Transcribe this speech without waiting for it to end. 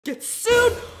Get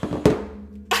sued?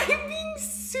 I'm being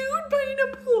sued by an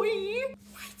employee?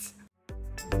 What?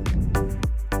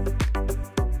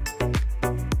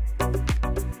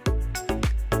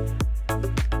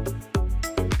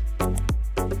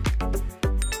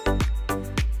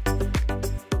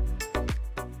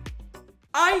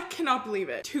 I cannot believe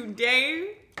it.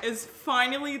 Today is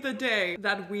finally the day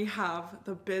that we have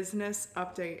the business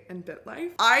update in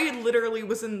Bitlife. I literally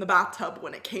was in the bathtub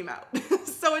when it came out.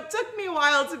 So it took me a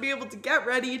while to be able to get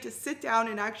ready, to sit down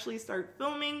and actually start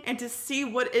filming and to see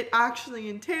what it actually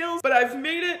entails. But I've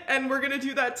made it and we're gonna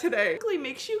do that today.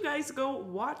 Make sure you guys go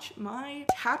watch my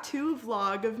tattoo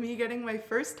vlog of me getting my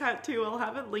first tattoo. I'll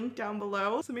have it linked down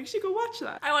below. So make sure you go watch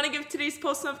that. I wanna give today's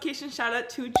post notification shout out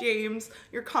to James.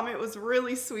 Your comment was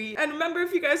really sweet. And remember,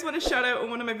 if you guys want a shout out on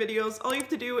one of my videos, all you have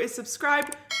to do is subscribe,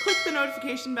 click the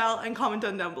notification bell, and comment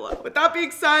down below. With that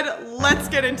being said, let's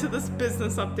get into this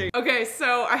business update. Okay,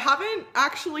 so I haven't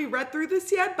actually read through this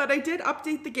yet, but I did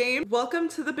update the game. Welcome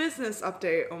to the business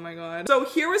update. Oh my god. So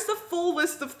here is the full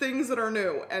list of things that are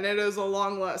new, and it is a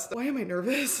long list. Why am I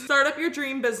nervous? Start up your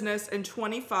dream business in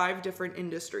 25 different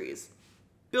industries.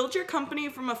 Build your company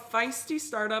from a feisty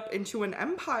startup into an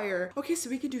empire. Okay, so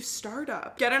we can do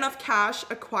startup. Get enough cash,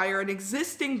 acquire an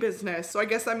existing business. So I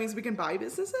guess that means we can buy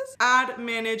businesses. Add,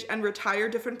 manage, and retire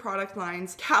different product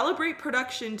lines. Calibrate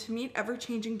production to meet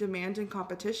ever-changing demand and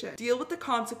competition. Deal with the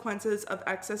consequences of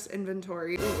excess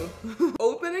inventory.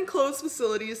 Open and close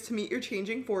facilities to meet your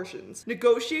changing fortunes.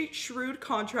 Negotiate shrewd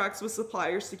contracts with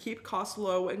suppliers to keep costs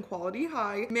low and quality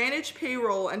high. Manage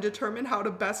payroll and determine how to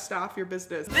best staff your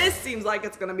business. This seems like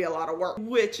it's gonna be a lot of work,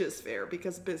 which is fair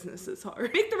because business is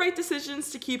hard. Make the right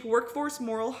decisions to keep workforce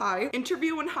morale high.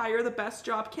 Interview and hire the best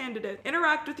job candidate.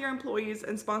 Interact with your employees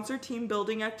and sponsor team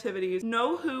building activities.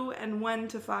 Know who and when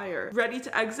to fire. Ready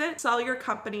to exit? Sell your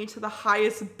company to the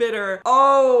highest bidder.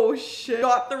 Oh shit.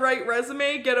 Got the right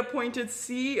resume? Get appointed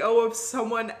CEO of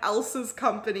someone else's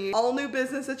company. All new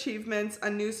business achievements, a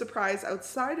new surprise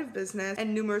outside of business,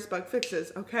 and numerous bug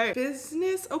fixes. Okay.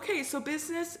 Business? Okay, so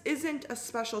business isn't a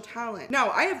special talent. Now,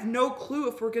 I have no clue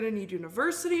if we're gonna need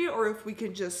university or if we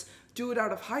can just do it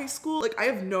out of high school. Like, I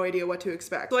have no idea what to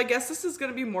expect. So I guess this is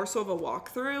gonna be more so of a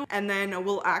walkthrough, and then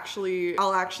I'll actually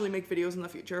make videos in the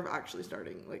future of actually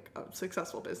starting like a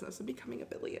successful business and becoming a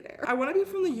billionaire. I wanna be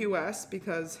from the US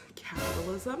because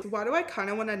capitalism. Why do I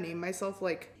kinda wanna name myself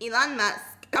like Elon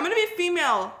Musk? I'm gonna be a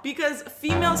female because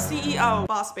female CEO.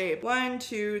 Boss babe. 1,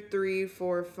 2, 3,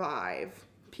 4, 5.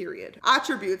 Period.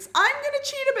 Attributes. I'm gonna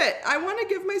cheat a bit. I want to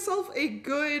give myself a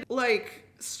good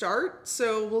start.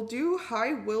 So we'll do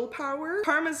high willpower.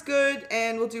 Karma's good,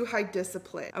 and we'll do high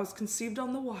discipline. I was conceived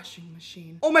on the washing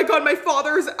machine. Oh my god, my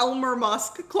father is Elmer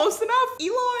Musk. Close enough.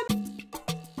 Elon.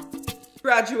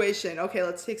 Graduation. Okay,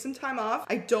 let's take some time off.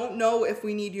 I don't know if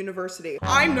we need university.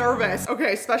 I'm nervous.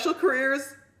 Okay, special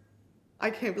careers. I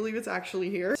can't believe it's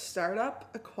actually here. Startup,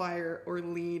 acquire, or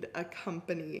lead a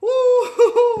company.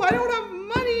 Ooh, I don't have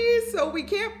money, so we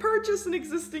can't purchase an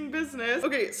existing business.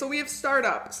 Okay, so we have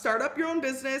startup. Start up your own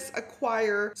business,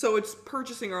 acquire. So it's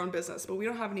purchasing our own business, but we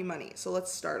don't have any money. So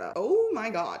let's start up. Oh my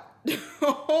god.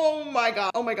 Oh my god.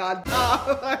 Oh my god.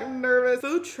 I'm nervous.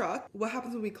 Food truck. What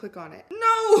happens when we click on it?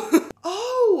 No.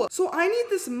 Oh, so I need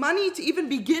this money to even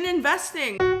begin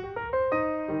investing.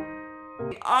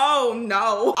 Oh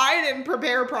no, I didn't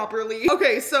prepare properly.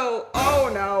 Okay, so, oh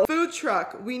no. Food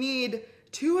truck, we need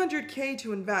 200K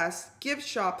to invest. Gift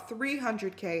shop,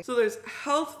 300K. So there's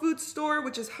health food store,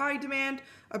 which is high demand,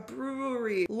 a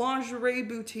brewery, lingerie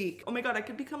boutique. Oh my god, I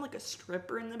could become like a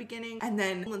stripper in the beginning and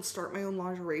then start my own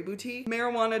lingerie boutique.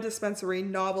 Marijuana dispensary,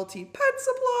 novelty, pet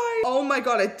supply. Oh my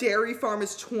god, a dairy farm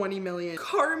is 20 million.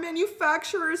 Car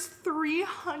manufacturer is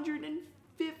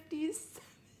 357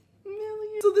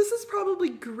 million. So this is probably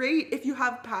great if you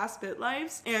have past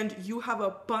Bitlives and you have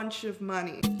a bunch of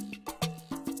money.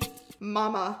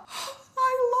 Mama.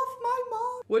 I love my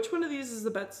mom. Which one of these is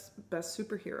the best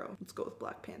superhero? Let's go with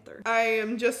Black Panther. I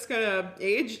am just gonna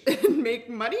age and make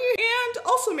money and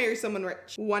also marry someone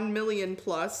rich. 1 million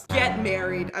plus. Get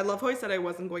married. I love how I said I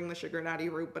wasn't going the sugar daddy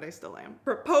route, but I still am.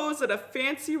 Propose at a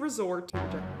fancy resort.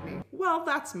 Reject me. Well,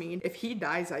 that's mean. If he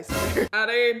dies, I swear. At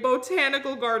a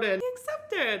botanical garden. He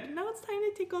accepted. Now it's time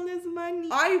to take all his money.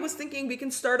 I was thinking we can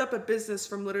start up a business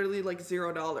from literally like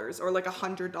 $0 or like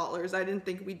 $100. I didn't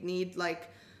think we'd need like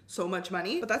so much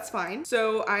money, but that's fine.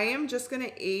 So I am just gonna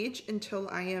age until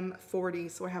I am 40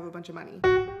 so I have a bunch of money.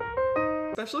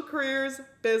 Special careers,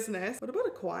 business. What about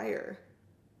acquire?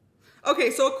 Okay,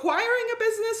 so acquiring a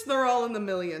business, they're all in the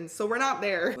millions, so we're not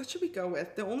there. What should we go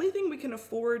with? The only thing we can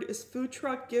afford is food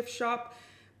truck, gift shop,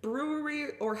 brewery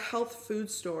or health food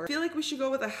store. I feel like we should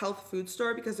go with a health food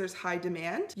store because there's high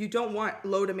demand. You don't want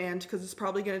low demand because it's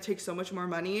probably going to take so much more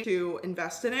money to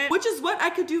invest in it, which is what I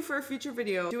could do for a future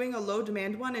video, doing a low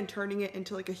demand one and turning it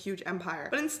into like a huge empire.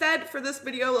 But instead, for this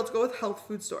video, let's go with health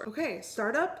food store. Okay,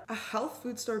 start up a health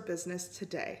food store business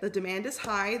today. The demand is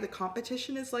high, the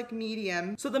competition is like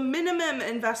medium, so the minimum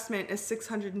investment is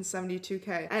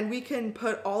 672K, and we can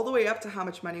put all the way up to how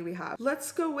much money we have.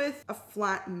 Let's go with a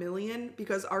flat million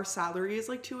because our salary is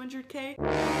like 200K.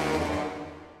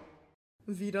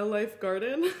 Bitlife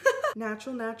garden.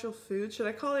 Natural food. Should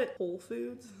I call it Whole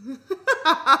Foods?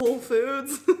 Whole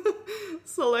Foods.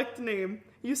 Select name.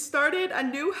 You started a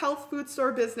new health food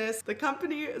store business. The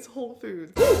company is Whole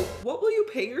Foods. Ooh, what will you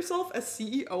pay yourself as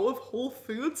CEO of Whole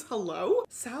Foods? Hello?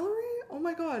 Salary? Oh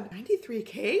my God,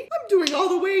 93K? I'm doing all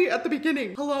the way at the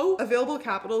beginning. Hello? Available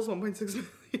capital is 1.6 million.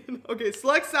 Okay,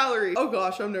 select salary. Oh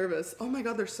gosh, I'm nervous. Oh my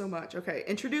God, there's so much. Okay,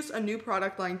 introduce a new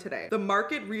product line today. The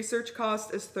market research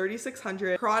cost is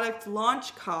 3,600. Product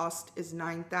launch cost is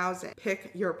 9,000.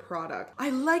 Pick your product.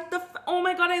 I like oh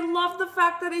my God, I love the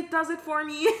fact that it does it for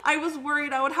me. I was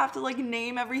worried I would have to like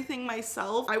name everything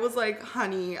myself. I was like,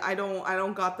 honey, I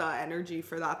don't got the energy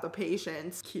for that, the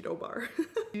patience. Keto bar.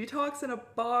 Detox in a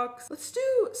box. Let's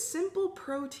do simple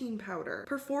protein powder.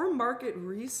 Perform market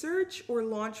research or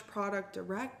launch product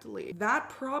directly. That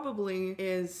probably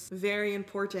is very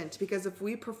important because if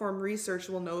we perform research,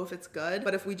 we'll know if it's good.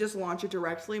 But if we just launch it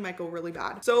directly, it might go really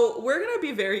bad. So we're gonna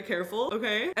be very careful,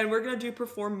 okay? And we're gonna do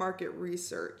perform market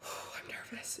research. I'm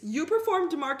nervous. You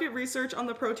performed market research on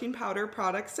the protein powder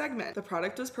product segment. The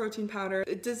product was protein powder.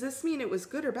 Does this mean it was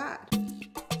good or bad?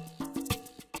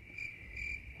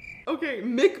 Okay,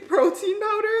 Mick protein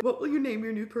powder. What will you name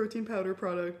your new protein powder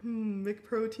product? Mick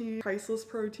protein, priceless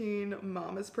protein,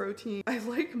 mama's protein. I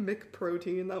like Mick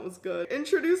protein, that was good.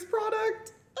 Introduce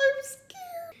product. I'm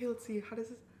scared. Okay, let's see, how does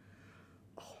this?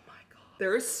 Oh my God.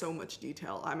 There is so much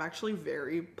detail. I'm actually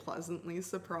very pleasantly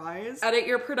surprised. Edit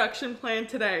your production plan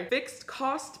today. Fixed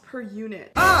cost per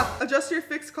unit. Adjust your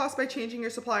fixed cost by changing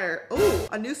your supplier. Oh,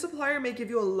 a new supplier may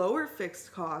give you a lower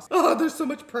fixed cost. Oh, there's so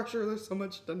much pressure. There's so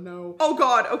much to know. Oh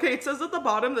God. Okay, it says at the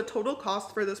bottom, the total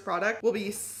cost for this product will be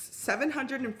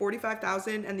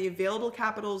 745,000 and the available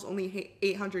capital is only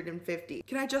 850.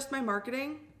 Can I adjust my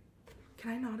marketing?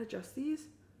 Can I not adjust these?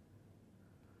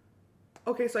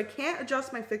 Okay, so I can't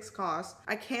adjust my fixed cost.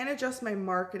 I can't adjust my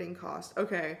marketing cost.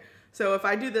 Okay, so if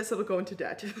I do this, it'll go into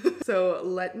debt. So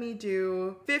let me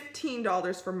do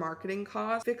 $15 for marketing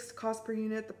cost. Fixed cost per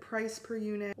unit, the price per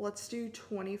unit. Let's do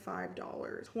 $25.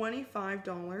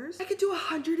 $25. I could do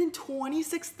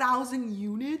 126,000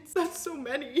 units. That's so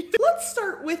many. Let's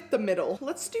start with the middle.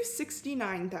 Let's do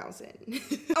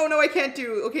 69,000. Oh no, I can't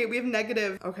do. Okay, we have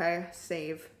negative. Okay,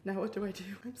 save. Now what do I do?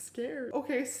 I'm scared.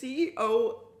 Okay,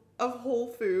 CEO of Whole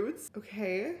Foods.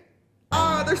 Okay.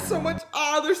 There's so much.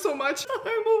 There's so much.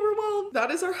 I'm overwhelmed.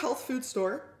 That is our health food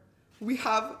store. We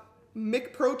have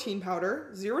Mick protein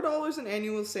powder, $0 in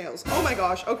annual sales. Oh my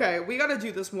gosh. Okay, we gotta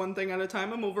do this one thing at a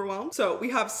time. I'm overwhelmed. So we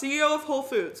have CEO of Whole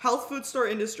Foods, health food store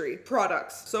industry,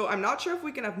 products. So I'm not sure if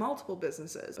we can have multiple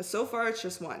businesses, but so far it's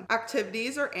just one.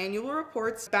 Activities or annual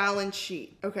reports, balance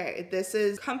sheet. Okay, this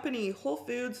is company, Whole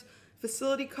Foods,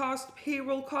 facility cost,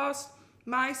 payroll cost,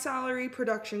 my salary,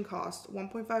 production cost,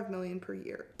 1.5 million per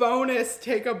year. Bonus,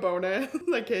 take a bonus.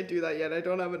 I can't do that yet. I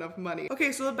don't have enough money.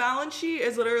 Okay, so the balance sheet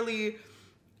is literally,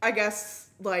 I guess,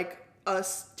 like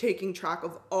us taking track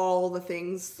of all the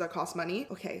things that cost money.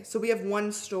 Okay, so we have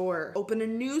one store. Open a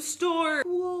new store.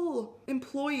 Cool.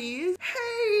 Employees.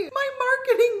 Hey, my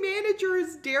marketing manager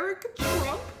is Derek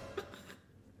Trump.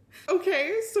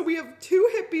 Okay, so we have 2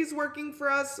 hippies working for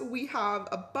us. We have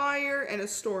a buyer and a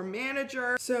store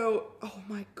manager. So, oh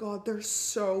my God, there's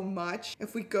so much.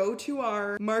 If we go to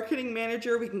our marketing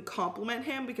manager, we can compliment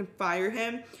him, we can fire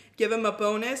him, give him a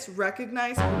bonus,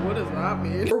 recognize him. What does that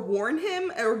mean? Or warn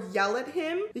him or yell at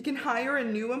him. You can hire a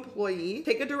new employee.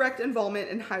 Take a direct involvement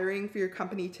in hiring for your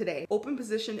company today. Open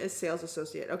position is sales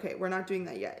associate. Okay, we're not doing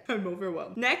that yet. I'm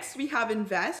overwhelmed. Next, we have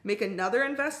invest. Make another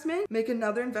investment. Make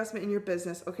another investment in your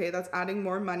business. Okay, that's adding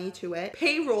more money to it.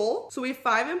 Payroll. So we have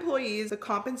 5 employees. The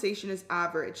compensation is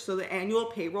average. So the annual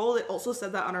payroll, it also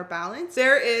said that on our balance.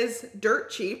 There is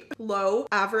dirt cheap, low,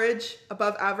 average,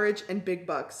 above average, and big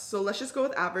bucks. So let's just go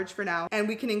with average for now. And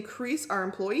we can increase our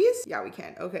employees. Yeah, we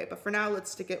can. Okay, but for now, let's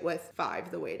stick it with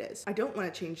 5 the way it is. I don't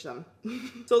want to change them.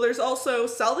 So there's also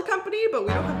sell the company, but we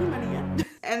don't have any money yet.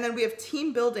 And then we have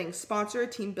team building, sponsor a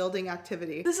team building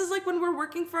activity. This is like when we're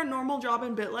working for a normal job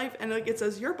in Bitlife and like it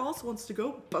says your boss wants to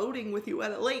go boating with you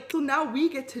at a lake. So now we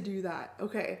get to do that.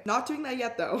 Okay, not doing that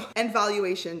yet though. And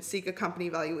valuation, seek a company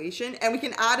valuation, and we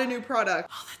can add a new product.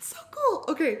 Oh, that's so cool.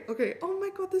 Okay. Oh my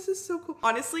God, this is so cool.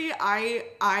 Honestly,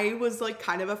 I was like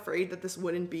kind of afraid that this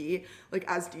wouldn't be like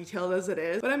as detailed as it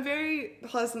is, but I'm very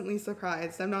pleasantly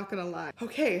surprised. I'm not gonna lie.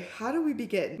 Okay, how do we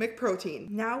begin?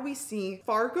 McProtein. Now we see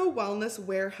Fargo Wellness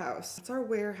Warehouse. That's our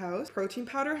warehouse. Protein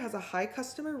powder has a high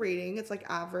customer rating. It's like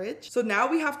average. So now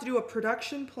we have to do a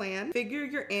production plan, figure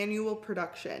your annual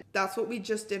production. That's what we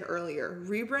just did earlier.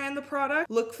 Rebrand the product,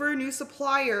 look for a new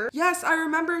supplier. Yes, I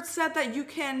remember it said that you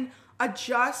can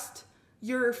adjust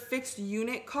your fixed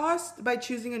unit cost by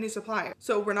choosing a new supplier.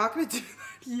 So we're not gonna do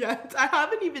that yet. I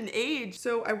haven't even aged.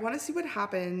 So I wanna see what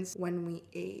happens when we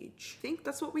age. I think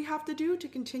that's what we have to do to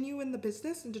continue in the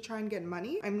business and to try and get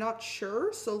money. I'm not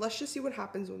sure, so let's just see what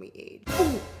happens when we age.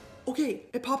 Oh, okay,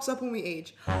 it pops up when we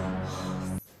age.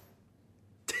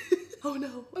 Oh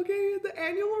no. Okay, the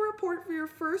annual report for your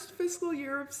first fiscal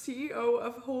year of CEO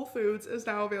of Whole Foods is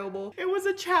now available. It was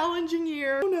a challenging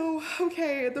year. Oh no.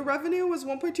 Okay, the revenue was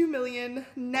 1.2 million.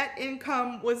 Net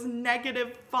income was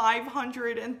negative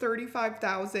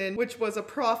 535,000, which was a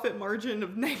profit margin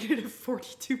of negative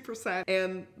 42%.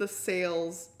 And the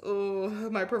sales, oh,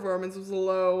 my performance was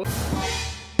low.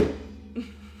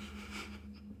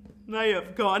 I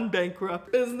have gone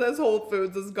bankrupt. Business Whole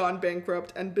Foods has gone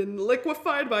bankrupt and been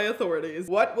liquefied by authorities.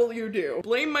 What will you do?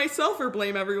 Blame myself or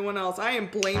blame everyone else? I am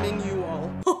blaming you all.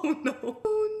 Oh no.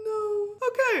 Oh no.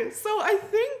 Okay, so I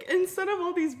think instead of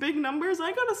all these big numbers,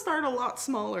 I gotta start a lot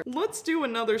smaller. Let's do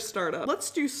another startup. Let's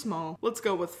do small. Let's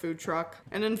go with food truck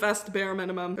and invest bare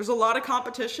minimum. There's a lot of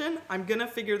competition. I'm gonna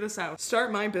figure this out.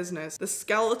 Start my business. The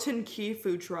Skeleton Key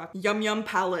food truck. Yum Yum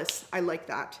Palace. I like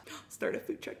that. Start a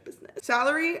food truck business.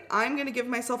 Salary, I'm gonna give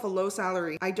myself a low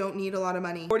salary. I don't need a lot of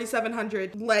money.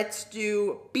 4,700. Let's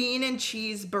do bean and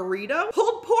cheese burrito.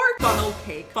 Pulled pork. Funnel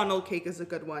cake. Funnel cake is a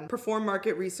good one. Perform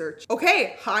market research.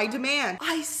 Okay, high demand.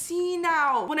 I see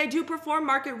now. When I do perform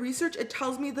market research, it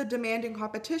tells me the demand and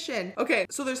competition. Okay,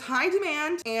 so there's high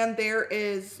demand and there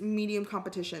is medium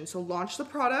competition. So launch the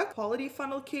product. Quality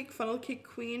funnel cake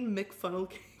queen, McFunnel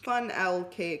cake, funnel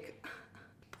cake.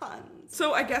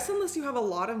 So I guess unless you have a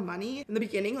lot of money in the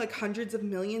beginning, like hundreds of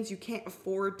millions, you can't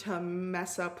afford to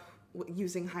mess up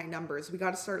using high numbers. We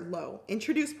got to start low.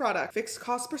 Introduce product. Fixed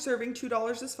cost per serving,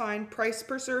 $2 is fine. Price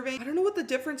per serving. I don't know what the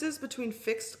difference is between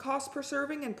fixed cost per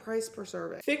serving and price per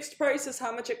serving. Fixed price is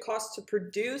how much it costs to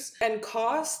produce, and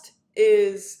cost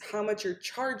is how much you're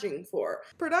charging for.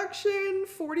 Production,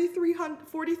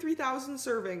 43,000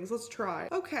 servings. Let's try.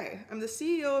 Okay, I'm the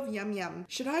CEO of Yum Yum.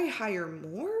 Should I hire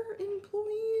more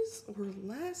employees or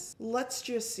less? Let's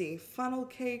just see. Funnel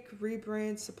cake,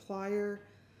 rebrand, supplier,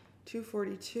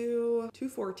 242,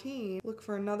 214. Look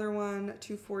for another one,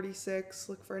 246.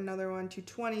 Look for another one,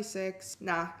 226.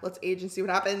 Nah, let's age and see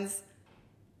what happens.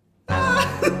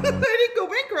 I didn't go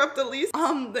bankrupt at least.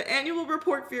 The annual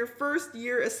report for your first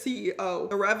year as CEO.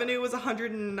 The revenue was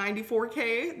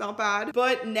 194K, not bad,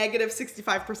 but negative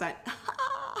 65%.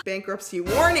 Bankruptcy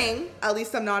warning. At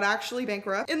least I'm not actually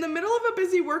bankrupt. In the middle of a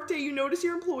busy workday, you notice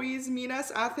your employees,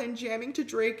 Minas Athen, jamming to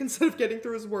Drake instead of getting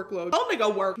through his workload. I'll make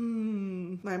it work.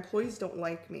 My employees don't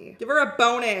like me. Give her a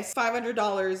bonus.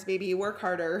 $500, baby. Work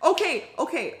harder. Okay.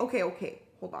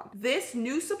 Hold on. This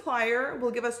new supplier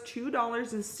will give us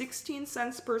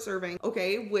 $2.16 per serving.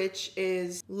 Okay, which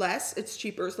is less. It's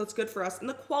cheaper, so that's good for us. And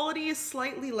the quality is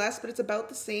slightly less, but it's about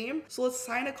the same. So let's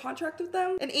sign a contract with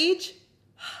them. And age.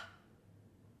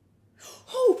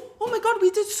 Oh my God,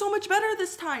 we did so much better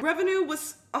this time. Revenue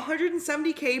was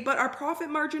 170K, but our profit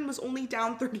margin was only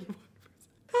down 31%.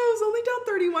 It was only down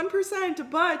 31%,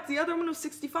 but the other one was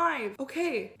 65.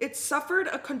 Okay, it suffered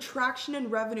a contraction in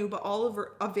revenue, but all of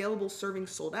our available servings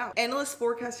sold out. Analyst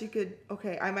forecast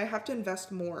okay, I might have to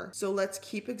invest more. So let's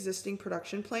keep existing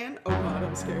production plan. Oh God,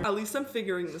 I'm scared. At least I'm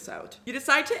figuring this out. You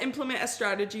decide to implement a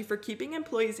strategy for keeping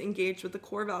employees engaged with the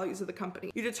core values of the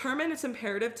company. You determine it's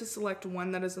imperative to select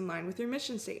one that is in line with your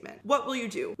mission statement. What will you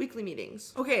do? Weekly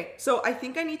meetings. Okay, so I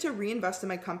think I need to reinvest in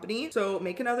my company. So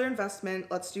make another investment.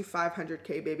 Let's do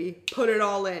 500K. Baby. Put it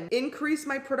all in. Increase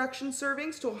my production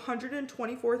servings to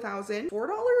 124,000.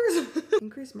 $4?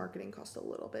 Increase marketing cost a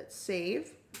little bit.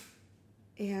 Save.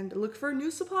 And look for a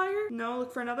new supplier. No,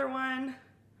 look for another one.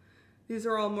 These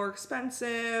are all more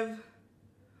expensive.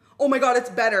 Oh my God,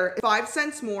 it's better. 5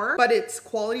 cents more, but its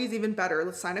quality is even better.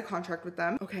 Let's sign a contract with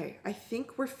them. Okay, I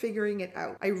think we're figuring it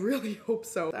out. I really hope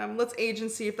so. Let's age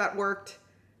and see if that worked.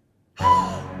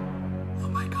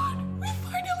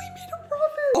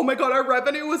 Oh my God, our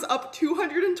revenue was up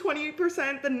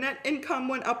 228%. The net income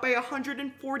went up by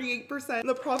 148%.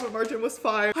 The profit margin was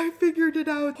 5. I figured it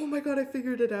out. Oh my God, I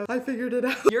figured it out. I figured it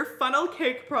out. Your funnel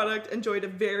cake product enjoyed a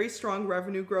very strong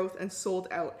revenue growth and sold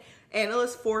out.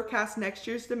 Analysts forecast next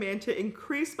year's demand to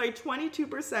increase by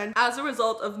 22% as a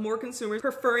result of more consumers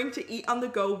preferring to eat on the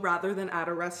go rather than at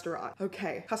a restaurant.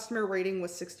 Okay, customer rating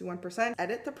was 61%.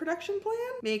 Edit the production plan,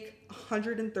 make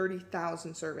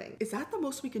 130,000 servings. Is that the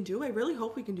most we can do? I really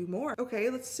hope we can do more. Okay,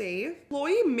 let's save.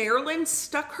 Employee Marilyn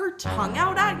stuck her tongue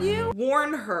out at you?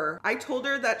 Warn her. I told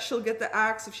her that she'll get the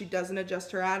axe if she doesn't adjust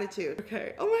her attitude.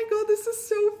 Okay, oh my God, this is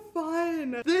so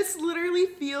fun. This literally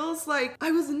feels like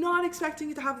I was not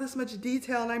expecting it to have this much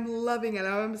detail and I'm loving it.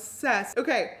 I'm obsessed.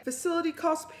 Okay, facility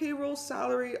cost, payroll,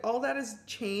 salary, all that has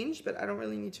changed, but I don't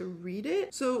really need to read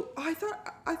it. So I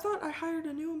thought I hired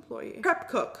a new employee. Prep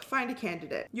cook, find a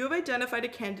candidate. You have identified a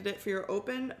candidate for your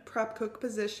open prep cook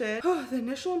position. Oh, the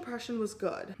initial impression was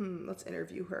good. Let's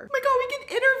interview her. Oh my God, we can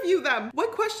interview them.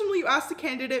 What question will you ask the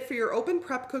candidate for your open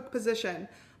prep cook position?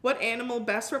 What animal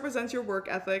best represents your work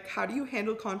ethic? How do you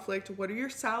handle conflict? What are your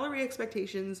salary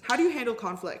expectations? How do you handle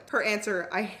conflict? Her answer,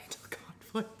 I handle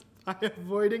conflict by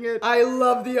avoiding it. I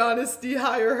love the honesty,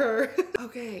 hire her.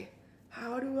 Okay,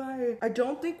 how do I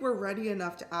don't think we're ready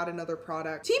enough to add another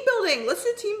product. Team building, let's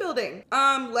do team building.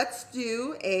 Let's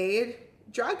do a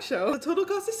drag show. The total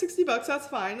cost is 60 bucks, that's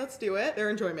fine, let's do it.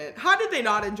 Their enjoyment. How did they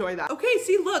not enjoy that? Okay,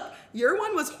 see, look, year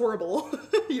 1 was horrible.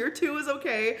 Year 2 was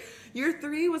okay. Year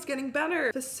 3 was getting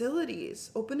better.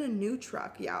 Facilities, open a new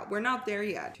truck. Yeah, we're not there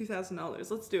yet.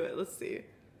 $2,000, let's do it, let's see.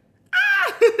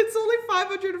 Ah, it's only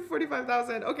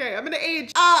 545,000. Okay, I'm gonna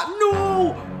age.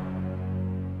 No.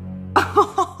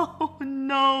 Oh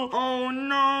no, oh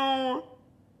no.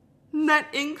 Net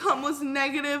income was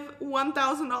negative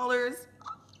 $1,000.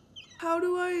 How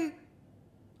do I,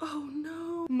 oh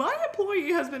no. My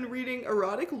employee has been reading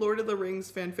erotic Lord of the Rings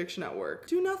fan fiction at work.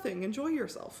 Do nothing, enjoy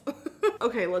yourself.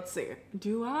 Okay, let's see.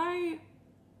 Do I,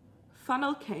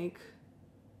 funnel cake.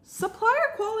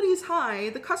 Supplier quality is high,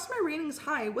 the customer rating is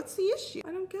high. What's the issue?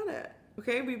 I don't get it.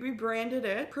 Okay, we rebranded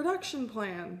it. Production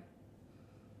plan.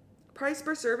 Price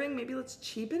per serving, maybe let's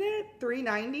cheapen it,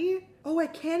 $3.90. Oh, I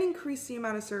can increase the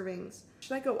amount of servings.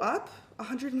 Should I go up?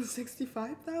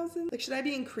 165,000? Like, should I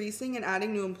be increasing and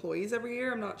adding new employees every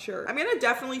year? I'm not sure. I'm gonna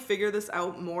definitely figure this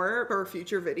out more for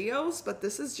future videos, but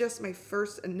this is just my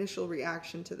first initial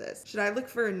reaction to this. Should I look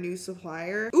for a new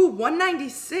supplier? Ooh,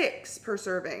 196 per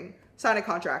serving. Sign a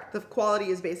contract. The quality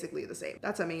is basically the same.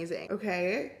 That's amazing.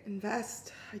 Okay,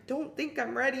 invest. I don't think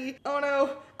I'm ready. Oh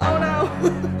no, oh no,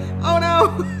 oh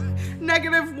no.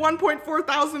 Negative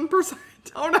 1.4,000%.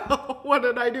 Oh no, what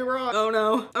did I do wrong? Oh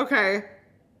no, okay.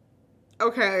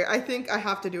 Okay, I think I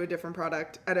have to do a different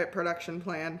product. Edit production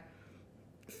plan.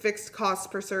 Fixed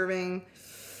cost per serving.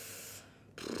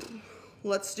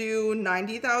 Let's do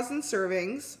 90,000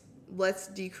 servings. Let's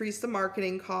decrease the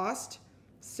marketing cost.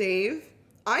 Save.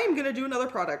 I am gonna do another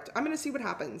product. I'm gonna see what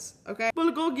happens, okay?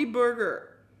 Bulgogi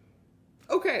burger.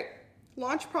 Okay,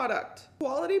 launch product.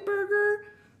 Quality burger,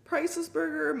 priceless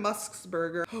burger, Musk's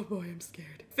burger. Oh boy, I'm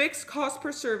scared. Fixed cost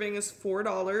per serving is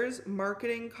 $4.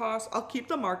 Marketing cost, I'll keep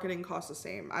the marketing cost the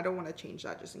same. I don't wanna change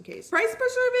that just in case. Price per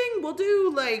serving, we'll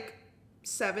do like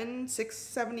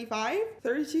 $675.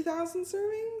 32,000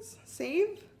 servings,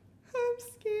 save. I'm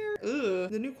scared.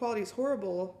 Ugh, the new quality is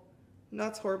horrible.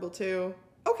 That's horrible too.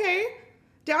 Okay.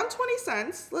 Down 20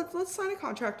 cents. Let's sign a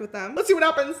contract with them. Let's see what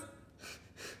happens.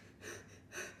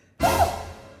 Look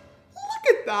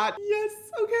at that. Yes,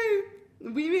 okay.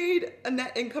 We made a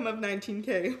net income of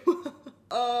 19K.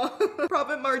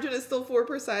 Profit margin is still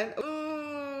 4%.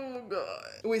 Oh God.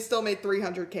 We still made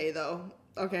 300K though.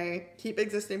 Okay, keep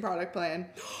existing product plan.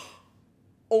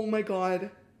 Oh my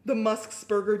God, the Musk's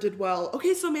burger did well.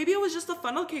 Okay, so maybe it was just a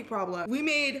funnel cake problem. We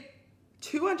made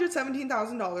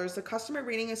 $217,000. The customer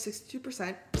rating is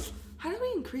 62%. How do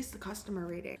we increase the customer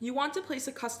rating? You want to place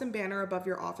a custom banner above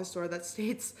your office door that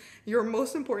states your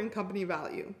most important company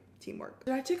value. Teamwork.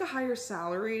 Did I take a higher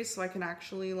salary so I can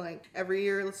actually, like, every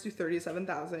year, let's do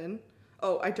 37,000.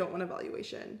 Oh, I don't want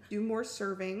evaluation. Do more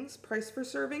servings. Price per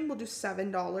serving, we'll do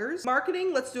 $7.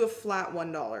 Marketing, let's do a flat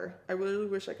 $1. I really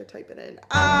wish I could type it in.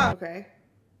 Okay.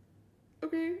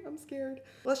 Okay, I'm scared.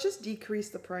 Let's just decrease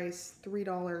the price,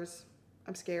 $3.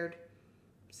 I'm scared.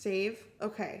 Save.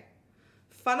 Okay.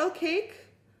 Funnel cake.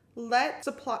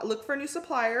 Look for a new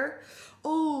supplier.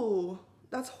 Oh,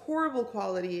 that's horrible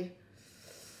quality.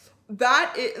 I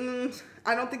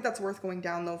don't think that's worth going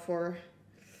down though for.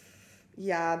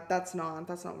 Yeah, that's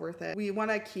not worth it. We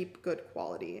want to keep good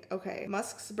quality. Okay.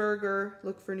 Musk's burger.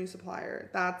 Look for a new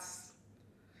supplier. That's.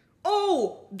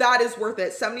 Oh, that is worth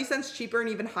it. 70 cents cheaper and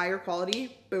even higher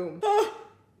quality. Boom.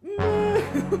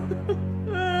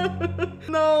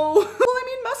 No. Well, I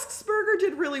mean, Musk's burger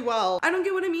did really well. I don't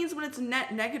get what it means when it's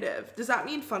net negative. Does that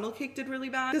mean funnel cake did really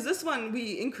bad? Because this one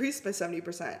we increased by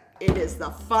 70%. It is the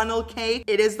funnel cake.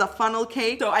 It is the funnel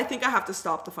cake. So I think I have to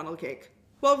stop the funnel cake.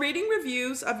 While reading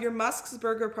reviews of your Musk's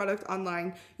burger product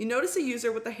online, you notice a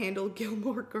user with the handle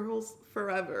Gilmore Girls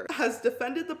Forever has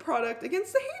defended the product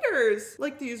against the haters,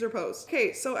 like the user post.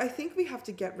 Okay, so I think we have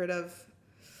to get rid of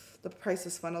the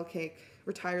priceless funnel cake,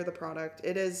 retire the product.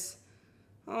 It is,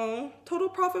 oh, total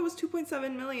profit was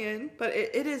 2.7 million, but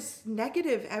it is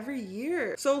negative every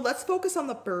year. So let's focus on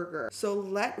the burger. So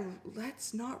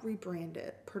let's not rebrand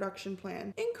it. Production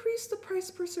plan. Increase the price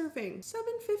per serving,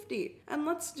 $7.50. And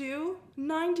let's do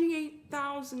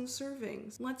 98,000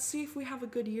 servings. Let's see if we have a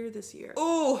good year this year.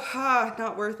 Oh,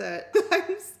 not worth it.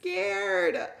 I'm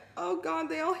scared. Oh God,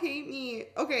 they all hate me.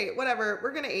 Okay, whatever.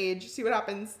 We're gonna age, see what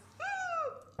happens.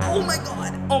 Oh my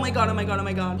God. Oh my God, oh my God, oh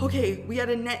my God. Okay, we had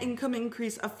a net income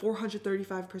increase of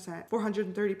 435%,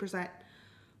 430%.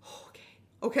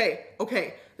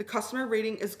 Okay. The customer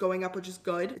rating is going up, which is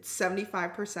good. It's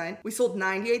 75%. We sold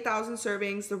 98,000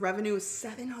 servings. The revenue is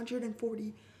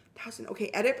 740,000. Okay,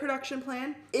 edit production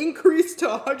plan. Increase to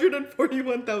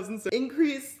 141,000.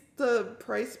 Increase the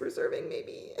price per serving,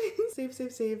 maybe.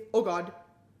 Save. Oh God.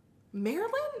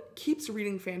 Marilyn keeps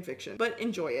reading fan fiction, but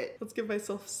enjoy it. Let's give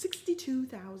myself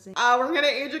 62,000. We're gonna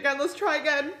age again. Let's try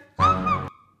again. Yeah.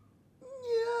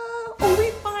 Oh,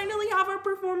 we finally have our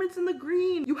performance in the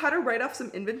green. You had to write off some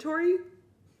inventory?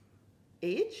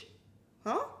 Age?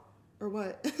 Huh? Or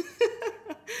what? We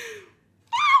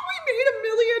made $1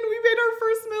 million. We made our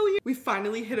first million. We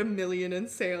finally hit $1 million in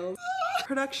sales.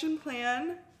 Production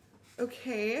plan.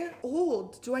 Okay.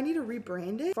 Oh, do I need to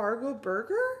rebrand it? Fargo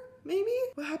Burger? Maybe?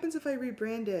 What happens if I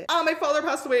rebrand it? My father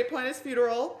passed away, plan his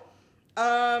funeral.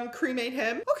 Cremate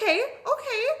him. Okay.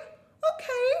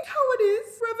 How it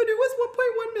is. Revenue was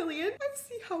 1.1 million. I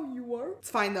see how you are. It's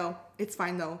fine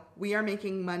though. We are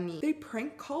making money. They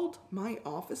prank called my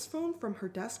office phone from her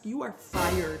desk. You are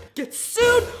fired. Get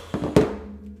sued.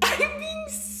 I'm being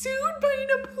sued by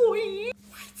an employee.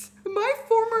 What? My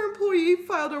former employee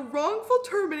filed a wrongful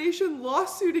termination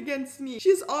lawsuit against me. She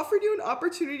has offered you an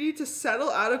opportunity to settle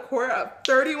out of court at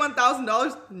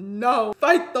 $31,000. No.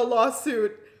 Fight the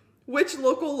lawsuit. Which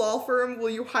local law firm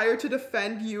will you hire to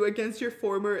defend you against your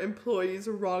former employee's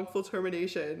wrongful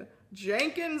termination?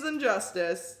 Jenkins and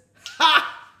Justice.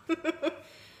 Ha!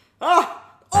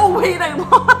 Oh wait, I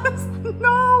lost.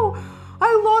 No.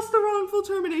 I lost the wrongful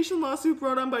termination lawsuit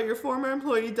brought on by your former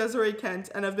employee, Desiree Kent,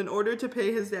 and have been ordered to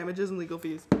pay his damages and legal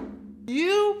fees.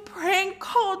 You prank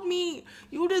called me.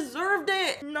 You deserved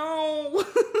it. No.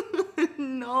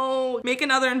 No. Make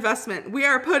another investment. We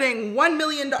are putting $1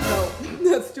 million. No,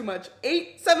 that's too much.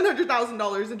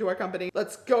 $700,000 into our company.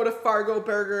 Let's go to Fargo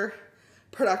Burger.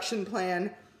 Production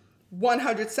plan.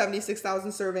 176,000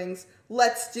 servings.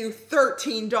 Let's do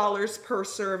 $13 per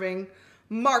serving.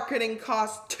 Marketing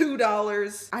cost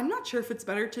 $2. I'm not sure if it's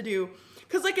better to do,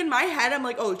 because like in my head, I'm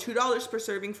like, oh, $2 per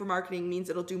serving for marketing means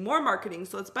it'll do more marketing,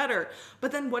 so it's better.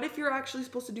 But then what if you're actually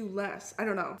supposed to do less? I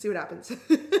don't know. See what happens.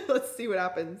 Let's see what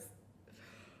happens.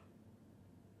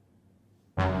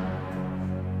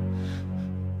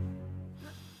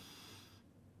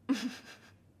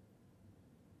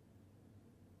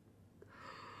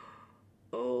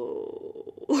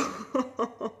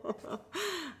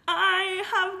 I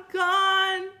have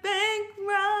gone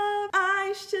bankrupt.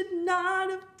 I should not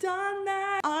have done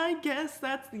that. I guess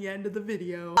that's the end of the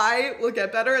video. I will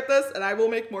get better at this and I will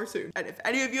make more soon. And if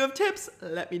any of you have tips,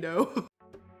 let me know.